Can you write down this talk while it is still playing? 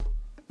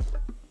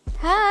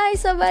Hai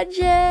Sobat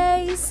J,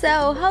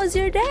 so how's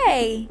your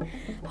day?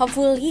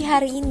 Hopefully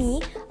hari ini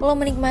lo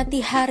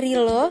menikmati hari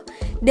lo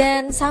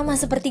dan sama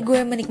seperti gue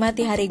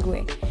menikmati hari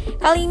gue.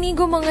 Kali ini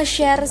gue mau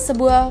nge-share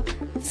sebuah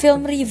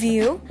film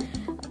review.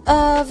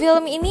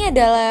 Film ini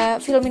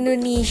adalah film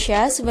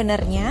Indonesia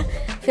sebenarnya,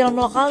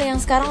 film lokal yang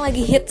sekarang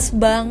lagi hits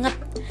banget.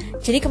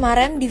 Jadi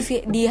kemarin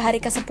di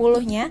hari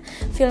ke-10-nya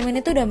film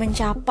ini tuh udah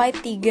mencapai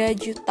 3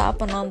 juta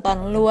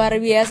penonton. Luar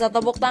biasa,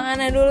 tepuk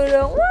tangannya dulu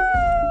dong. Wow.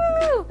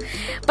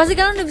 Pasti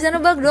kalian udah bisa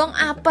nebak dong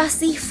apa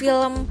sih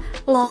film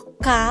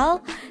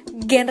lokal,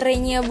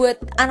 genrenya buat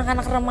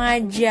anak-anak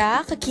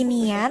remaja,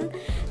 kekinian,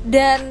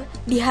 dan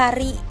di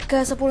hari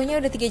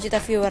ke-10-nya udah 3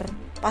 juta viewer.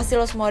 Pasti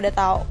lo semua udah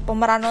tahu.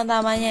 Pemeran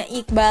utamanya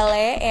Iqbal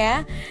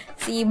ya,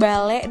 si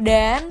Bale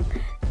dan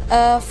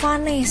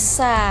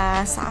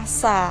Vanessa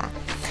Sasa.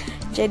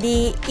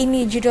 Jadi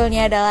ini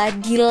judulnya adalah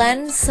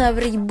Dilan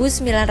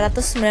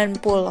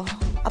 1990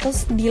 atau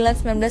Dilan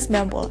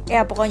 1990.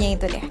 Ya pokoknya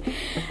itu deh.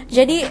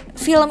 Jadi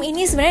film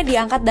ini sebenarnya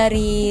diangkat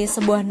dari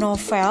sebuah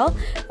novel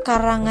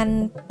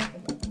karangan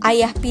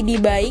Ayah Pidi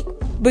Baik.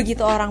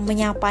 Begitu orang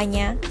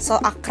menyapanya, so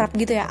akrab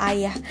gitu ya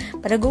Ayah.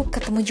 Padahal gue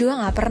ketemu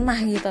juga gak pernah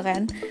gitu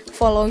kan,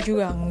 follow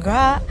juga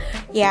enggak.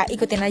 Ya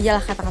ikutin aja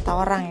lah kata-kata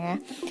orang ya.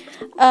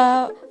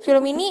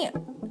 Film ini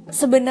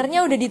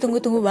sebenarnya udah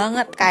ditunggu-tunggu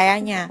banget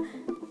kayaknya,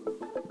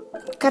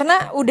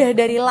 karena udah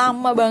dari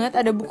lama banget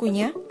ada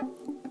bukunya.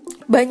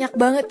 Banyak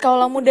banget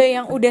kaula muda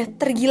yang udah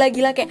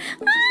tergila-gila kayak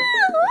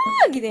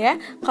gitu ya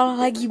kalau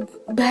lagi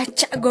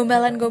baca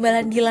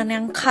gombalan-gombalan Dilan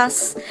yang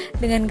khas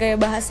dengan gaya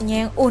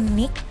bahasanya yang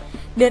unik.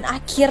 Dan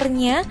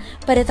akhirnya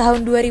pada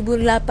tahun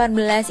 2018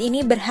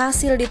 ini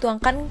berhasil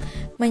dituangkan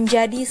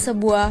menjadi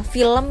sebuah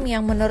film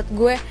yang menurut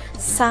gue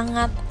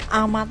sangat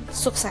amat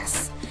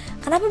sukses.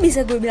 Kenapa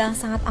bisa gue bilang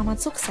sangat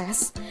amat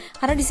sukses?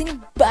 Karena di sini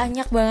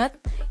banyak banget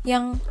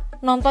yang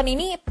nonton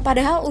ini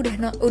padahal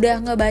udah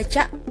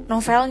ngebaca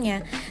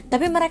novelnya,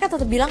 tapi mereka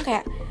tetap bilang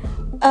kayak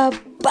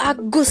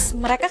bagus,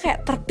 mereka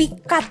kayak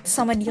terpikat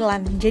sama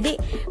Dilan. Jadi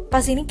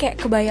pas ini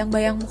kayak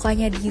kebayang-bayang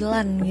mukanya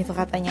Dilan gitu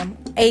katanya,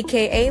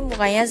 aka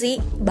mukanya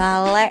si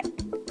Bale,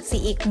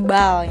 si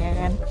Iqbal ya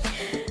kan.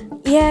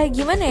 Ya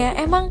gimana ya,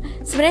 emang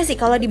sebenarnya sih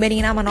kalau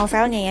dibandingin sama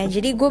novelnya ya,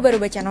 jadi gue baru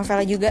baca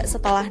novelnya juga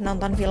setelah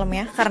nonton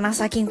filmnya karena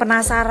saking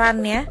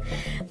penasarannya.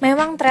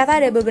 Memang ternyata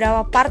ada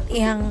beberapa part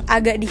yang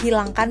agak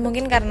dihilangkan,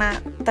 mungkin karena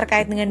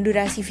terkait dengan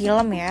durasi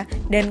film ya,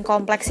 dan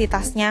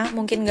kompleksitasnya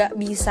mungkin gak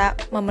bisa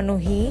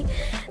memenuhi.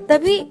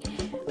 Tapi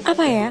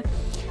apa ya,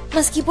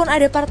 meskipun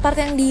ada part-part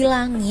yang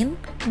dihilangin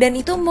dan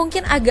itu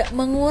mungkin agak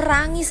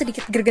mengurangi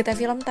sedikit gregetnya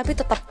film, tapi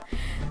tetap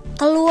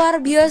keluar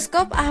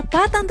bioskop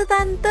apa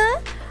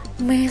tante-tante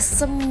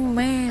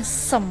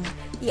mesem.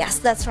 Yes,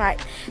 that's right.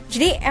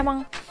 Jadi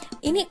emang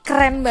ini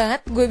keren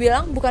banget. Gue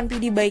bilang bukan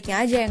PD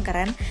Baiknya aja yang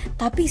keren,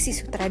 tapi si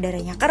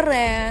sutradaranya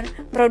keren,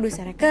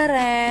 produsernya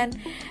keren,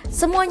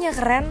 semuanya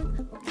keren.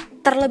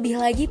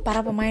 Terlebih lagi para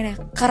pemainnya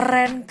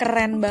keren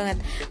banget.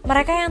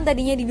 Mereka yang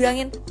tadinya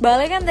dibilangin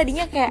Bale kan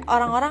tadinya kayak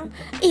orang-orang,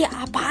 iya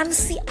apaan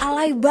sih,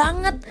 alay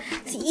banget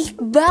si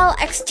Iqbal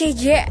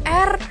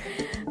ex-CJR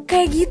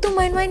kayak gitu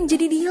main-main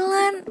jadi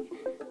Dilan.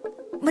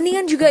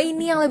 Mendingan juga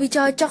ini yang lebih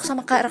cocok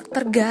sama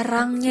karakter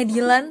garangnya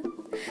Dilan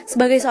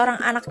sebagai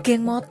seorang anak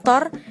geng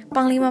motor,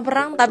 panglima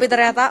perang. Tapi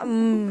ternyata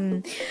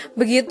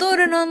begitu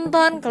udah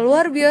nonton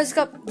keluar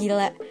bioskop,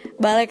 gila,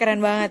 Bale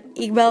keren banget,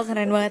 Iqbal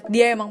keren banget.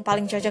 Dia emang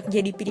paling cocok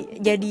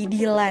jadi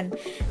Dilan.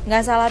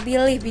 Nggak salah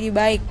pilih PD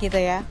Baik gitu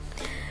ya.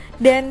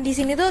 Dan di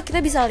sini tuh kita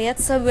bisa lihat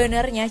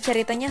sebenarnya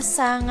ceritanya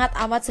sangat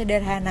amat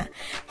sederhana.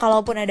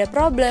 Kalaupun ada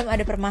problem,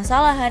 ada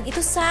permasalahan,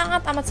 itu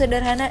sangat amat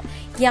sederhana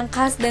yang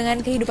khas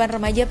dengan kehidupan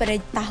remaja pada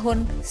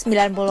tahun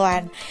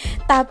 90-an.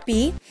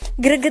 Tapi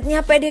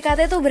gregetnya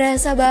PDKT tuh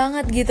berasa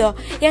banget gitu.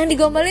 Yang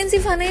digombalin si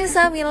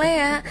Vanessa,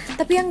 Milea,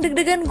 tapi yang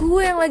deg-degan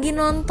gue yang lagi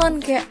nonton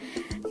kayak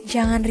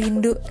jangan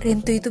rindu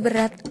itu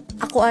berat,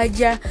 aku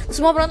aja.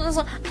 Semua penonton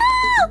langsung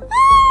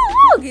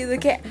gitu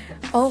kayak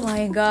oh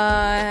my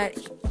god.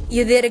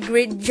 You did a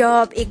great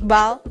job,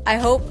 Iqbal. I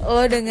hope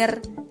lo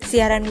denger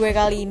siaran gue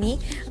kali ini.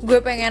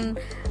 Gue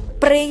pengen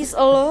praise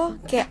lo,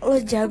 kayak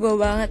lo jago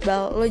banget,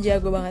 Bal. Lo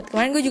jago banget.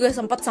 Kemarin gue juga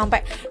sempat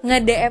sampai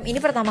nge-DM,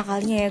 ini pertama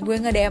kalinya ya gue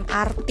nge-DM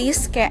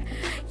artis kayak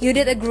you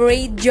did a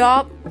great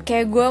job.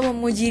 Kayak gue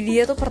memuji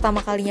dia tuh pertama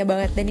kalinya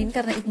banget. Dan ini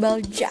karena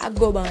Iqbal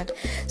jago banget.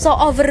 So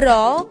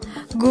overall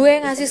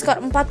gue ngasih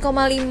skor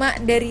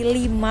 4,5 dari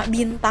 5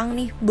 bintang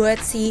nih buat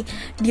si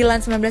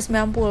Dilan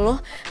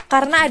 1990.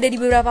 Karena ada di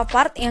beberapa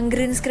part yang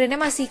green screen-nya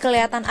masih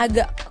kelihatan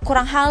agak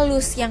kurang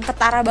halus, yang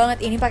ketara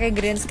banget ini pakai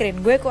green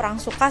screen. Gue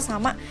kurang suka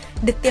sama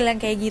detail yang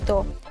kayak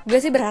gitu. Gue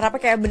sih berharapnya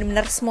kayak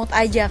bener-bener smooth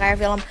aja kayak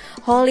film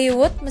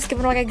Hollywood,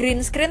 meskipun pakai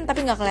green screen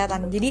tapi nggak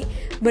kelihatan. Jadi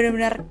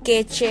bener-bener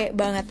kece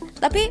banget.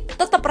 Tapi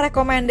tetap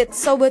recommended.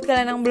 So buat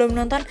kalian yang belum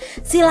nonton,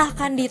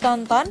 silahkan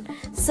ditonton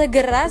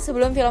segera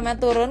sebelum filmnya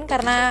turun,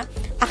 karena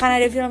akan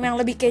ada film yang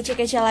lebih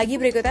kece-kece lagi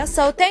berikutnya.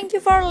 So thank you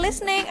for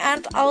listening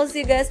and I'll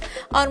see you guys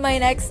on my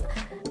next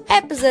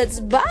episodes.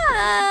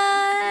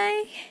 Bye.